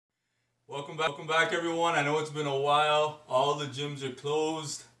Welcome back everyone. I know it's been a while. All the gyms are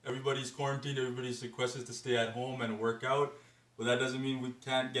closed. Everybody's quarantined. Everybody's requested to stay at home and work out. But that doesn't mean we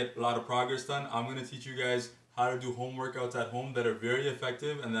can't get a lot of progress done. I'm going to teach you guys how to do home workouts at home that are very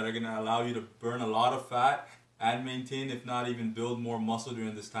effective and that are going to allow you to burn a lot of fat and maintain, if not even build more muscle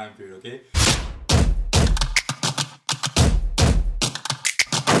during this time period, okay?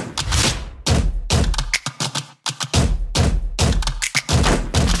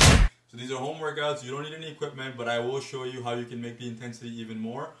 So these are home workouts. You don't need any equipment, but I will show you how you can make the intensity even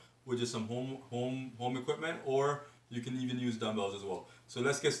more with just some home equipment, or you can even use dumbbells as well. So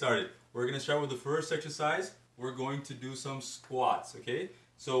let's get started. We're going to start with the first exercise. We're going to do some squats, okay?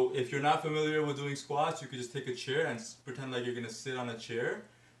 So if you're not familiar with doing squats, you could just take a chair and pretend like you're going to sit on a chair,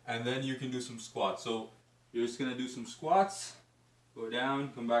 and then you can do some squats. So you're just going to do some squats. Go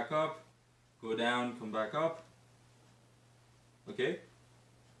down, come back up. Go down, come back up. Okay?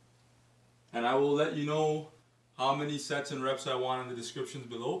 And I will let you know how many sets and reps I want in the descriptions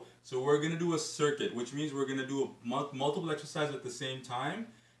below. So we're going to do a circuit, which means we're going to do multiple exercises at the same time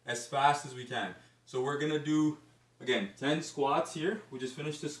as fast as we can. So we're going to do, again, 10 squats here. We just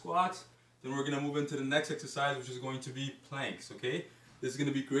finished the squats. Then we're going to move into the next exercise, which is going to be planks, okay? This is going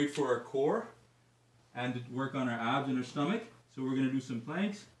to be great for our core and to work on our abs and our stomach. So we're going to do some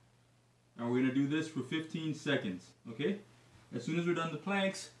planks. And we're going to do this for 15 seconds, okay? As soon as we're done the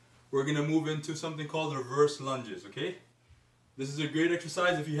planks, we're going to move into something called reverse lunges, okay? This is a great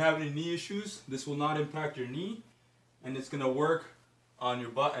exercise if you have any knee issues. This will not impact your knee, and it's going to work on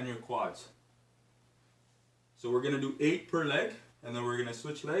your butt and your quads. So we're going to do 8 per leg, and then we're going to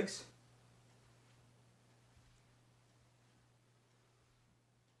switch legs.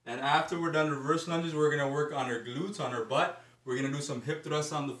 And after we're done reverse lunges, we're going to work on our glutes, on our butt. We're going to do some hip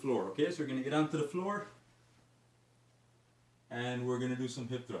thrusts on the floor, okay? So we're going to get onto the floor, and we're going to do some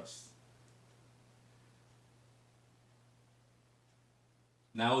hip thrusts.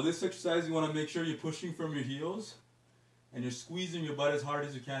 Now with this exercise, you want to make sure you're pushing from your heels and you're squeezing your butt as hard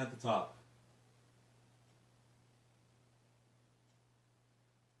as you can at the top.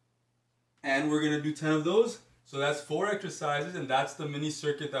 And we're going to do 10 of those. So that's 4 exercises, and that's the mini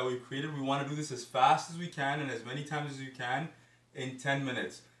circuit that we've created. We want to do this as fast as we can and as many times as you can in 10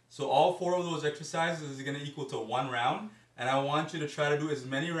 minutes. So all 4 of those exercises is going to equal to 1 round. And I want you to try to do as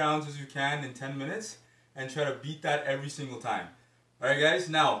many rounds as you can in 10 minutes and try to beat that every single time. Alright guys,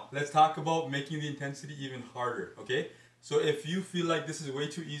 now let's talk about making the intensity even harder, okay? So if you feel like this is way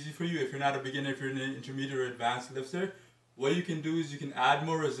too easy for you, if you're not a beginner, if you're an intermediate or advanced lifter, what you can do is you can add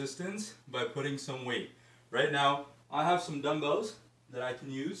more resistance by putting some weight. Right now, I have some dumbbells that I can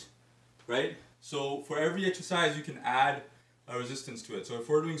use, right? So for every exercise, you can add a resistance to it. So if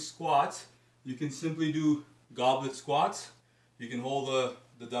we're doing squats, you can simply do goblet squats. You can hold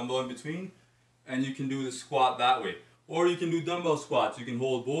the dumbbell in between and you can do the squat that way. Or you can do dumbbell squats. You can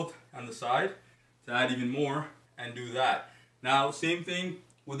hold both on the side to add even more and do that. Now same thing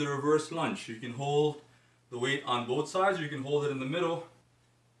with the reverse lunge. You can hold the weight on both sides or you can hold it in the middle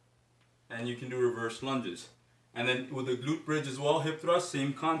and you can do reverse lunges. And then with the glute bridge as well, hip thrust,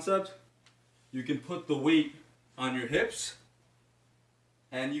 same concept. You can put the weight on your hips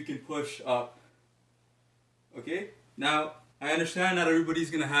and you can push up. Okay, now I understand not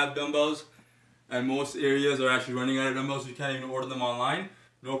everybody's going to have dumbbells and most areas are actually running out of dumbbells. You can't even order them online.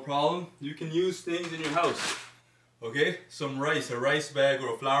 No problem. You can use things in your house. Okay, some rice, a rice bag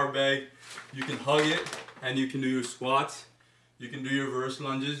or a flour bag. You can hug it and you can do your squats. You can do your reverse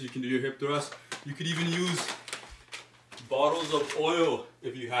lunges. You can do your hip thrusts. You could even use bottles of oil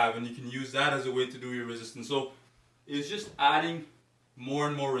if you have, and you can use that as a way to do your resistance. So it's just adding more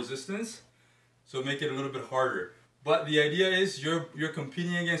and more resistance. So make it a little bit harder. But the idea is you're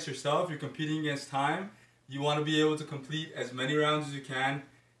competing against yourself, you're competing against time. You want to be able to complete as many rounds as you can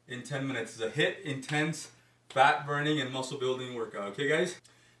in 10 minutes. It's a HITT, intense, fat burning, and muscle building workout. Okay guys?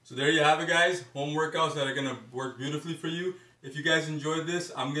 So there you have it guys. Home workouts that are going to work beautifully for you. If you guys enjoyed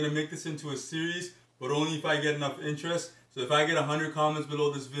this, I'm going to make this into a series, but only if I get enough interest. So if I get 100 comments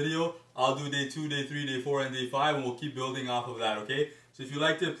below this video, I'll do day 2, day 3, day 4, and day 5, and we'll keep building off of that, okay? So if you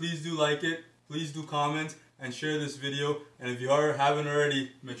liked it, please do like it. Please do comment and share this video. And if you haven't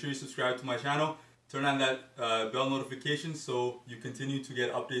already, make sure you subscribe to my channel. Turn on that bell notification so you continue to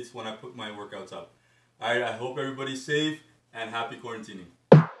get updates when I put my workouts up. Alright, I hope everybody's safe and happy quarantining.